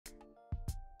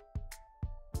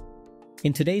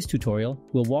In today's tutorial,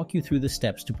 we'll walk you through the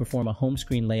steps to perform a home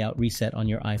screen layout reset on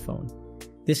your iPhone.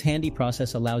 This handy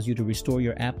process allows you to restore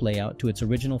your app layout to its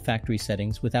original factory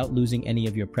settings without losing any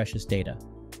of your precious data.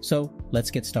 So, let's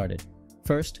get started.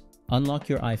 First, unlock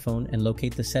your iPhone and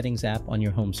locate the Settings app on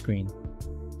your home screen.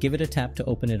 Give it a tap to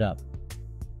open it up.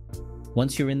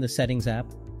 Once you're in the Settings app,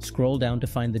 scroll down to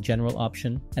find the General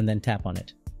option and then tap on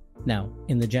it. Now,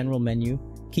 in the General menu,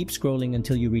 keep scrolling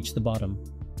until you reach the bottom.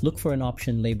 Look for an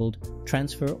option labeled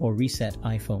Transfer or Reset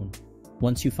iPhone.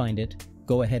 Once you find it,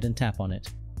 go ahead and tap on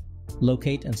it.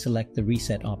 Locate and select the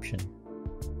Reset option.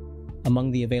 Among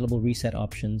the available reset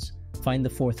options, find the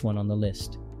fourth one on the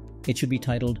list. It should be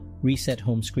titled Reset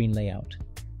Home Screen Layout.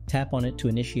 Tap on it to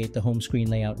initiate the home screen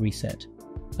layout reset.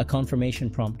 A confirmation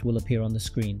prompt will appear on the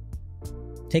screen.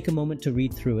 Take a moment to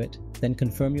read through it, then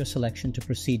confirm your selection to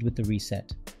proceed with the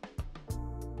reset.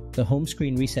 The home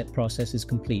screen reset process is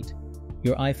complete.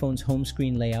 Your iPhone's home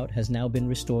screen layout has now been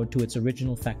restored to its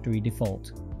original factory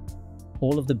default.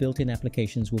 All of the built-in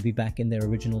applications will be back in their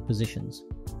original positions.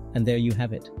 And there you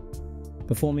have it.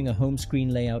 Performing a home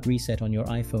screen layout reset on your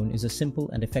iPhone is a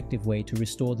simple and effective way to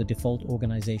restore the default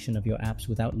organization of your apps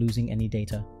without losing any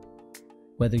data.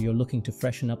 Whether you're looking to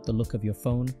freshen up the look of your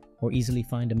phone or easily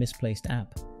find a misplaced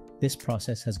app, this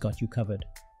process has got you covered.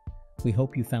 We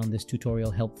hope you found this tutorial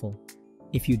helpful.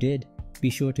 If you did, be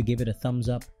sure to give it a thumbs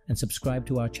up and subscribe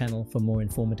to our channel for more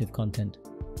informative content.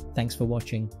 Thanks for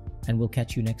watching, and we'll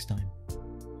catch you next time.